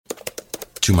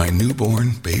To my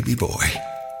newborn baby boy,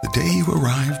 the day you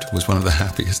arrived was one of the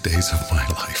happiest days of my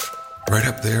life. Right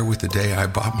up there with the day I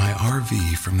bought my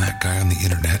RV from that guy on the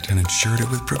internet and insured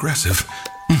it with Progressive.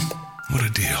 What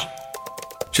a deal.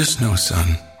 Just know,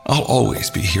 son, I'll always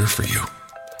be here for you.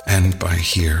 And by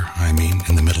here, I mean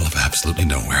in the middle of absolutely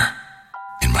nowhere.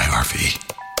 In my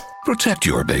RV. Protect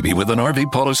your baby with an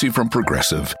RV policy from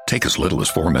Progressive. Take as little as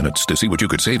 4 minutes to see what you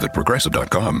could save at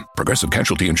Progressive.com. Progressive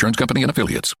Casualty Insurance Company and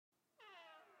Affiliates.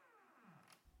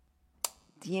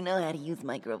 Do you know how to use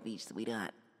microfiche,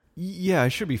 sweetheart? Yeah, I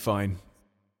should be fine.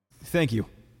 Thank you.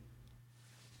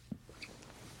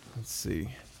 Let's see.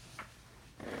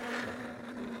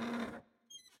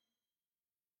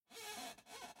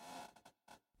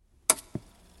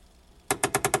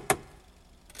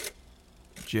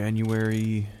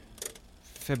 January,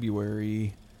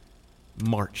 February,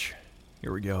 March.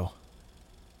 Here we go.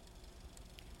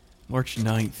 March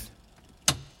 9th.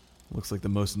 Looks like the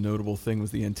most notable thing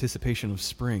was the anticipation of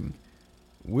spring.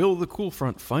 Will the cool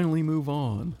front finally move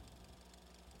on?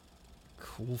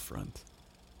 Cool front.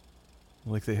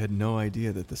 Like they had no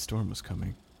idea that the storm was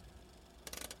coming.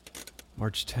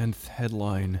 March 10th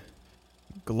headline.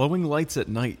 Glowing lights at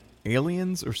night.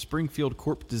 Aliens or Springfield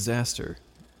Corp disaster?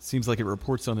 Seems like it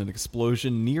reports on an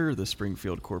explosion near the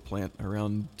Springfield Corp plant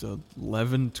around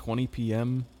 11:20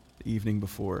 p.m. the evening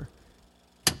before.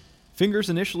 Fingers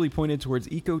initially pointed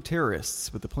towards eco-terrorists,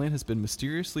 but the plant has been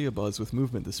mysteriously abuzz with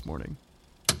movement this morning.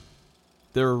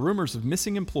 There are rumors of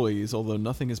missing employees, although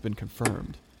nothing has been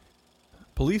confirmed.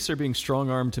 Police are being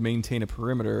strong-armed to maintain a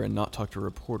perimeter and not talk to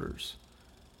reporters.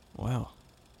 Wow.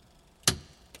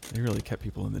 They really kept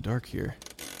people in the dark here.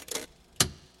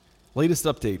 Latest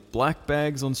update. Black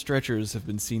bags on stretchers have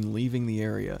been seen leaving the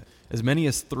area. As many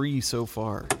as 3 so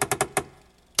far.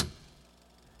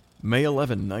 May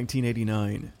 11,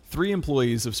 1989. 3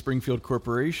 employees of Springfield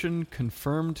Corporation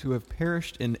confirmed to have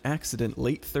perished in accident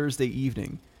late Thursday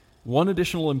evening. One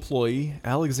additional employee,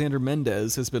 Alexander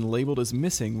Mendez, has been labeled as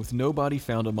missing with no body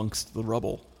found amongst the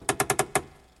rubble.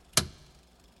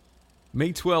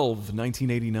 May 12,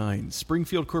 1989.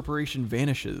 Springfield Corporation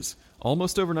vanishes.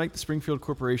 Almost overnight, the Springfield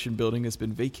Corporation building has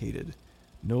been vacated.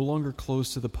 No longer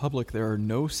closed to the public, there are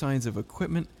no signs of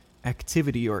equipment,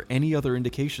 activity, or any other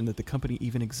indication that the company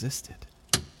even existed.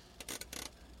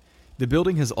 The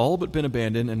building has all but been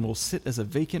abandoned and will sit as a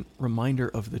vacant reminder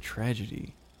of the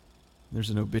tragedy. There's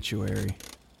an obituary.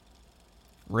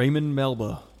 Raymond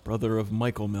Melba, brother of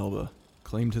Michael Melba,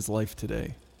 claimed his life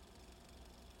today.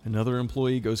 Another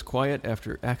employee goes quiet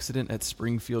after accident at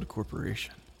Springfield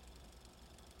Corporation.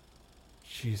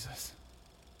 Jesus.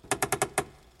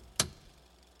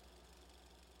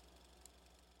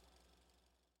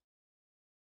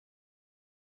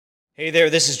 Hey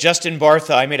there, this is Justin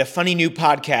Bartha. I made a funny new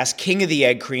podcast, King of the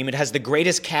Egg Cream. It has the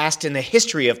greatest cast in the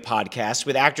history of podcasts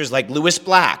with actors like Louis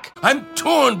Black. I'm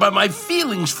torn by my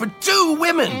feelings for 2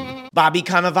 women. Bobby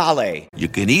Cannavale. You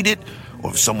can eat it, or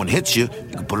if someone hits you,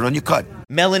 you can put it on your cut.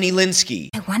 Melanie Linsky.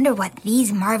 I wonder what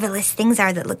these marvelous things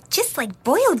are that look just like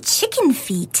boiled chicken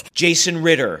feet. Jason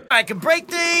Ritter. I can break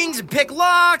things and pick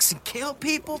locks and kill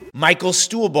people. Michael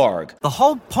Stuhlbarg. The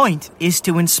whole point is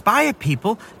to inspire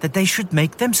people that they should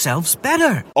make themselves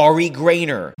better. Ari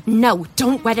Grainer. No,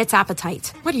 don't whet its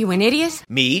appetite. What are you, an idiot?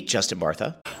 Me, Justin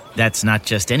Bartha. That's not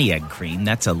just any egg cream,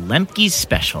 that's a Lemke's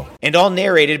special. And all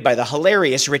narrated by the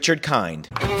hilarious Richard Kind.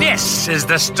 This is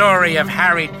the story of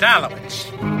Harry Dalowitz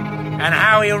and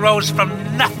how he rose from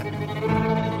nothing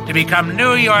to become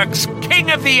New York's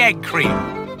King of the Egg Cream.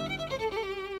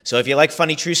 So if you like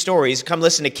funny true stories, come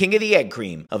listen to King of the Egg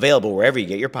Cream, available wherever you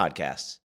get your podcasts.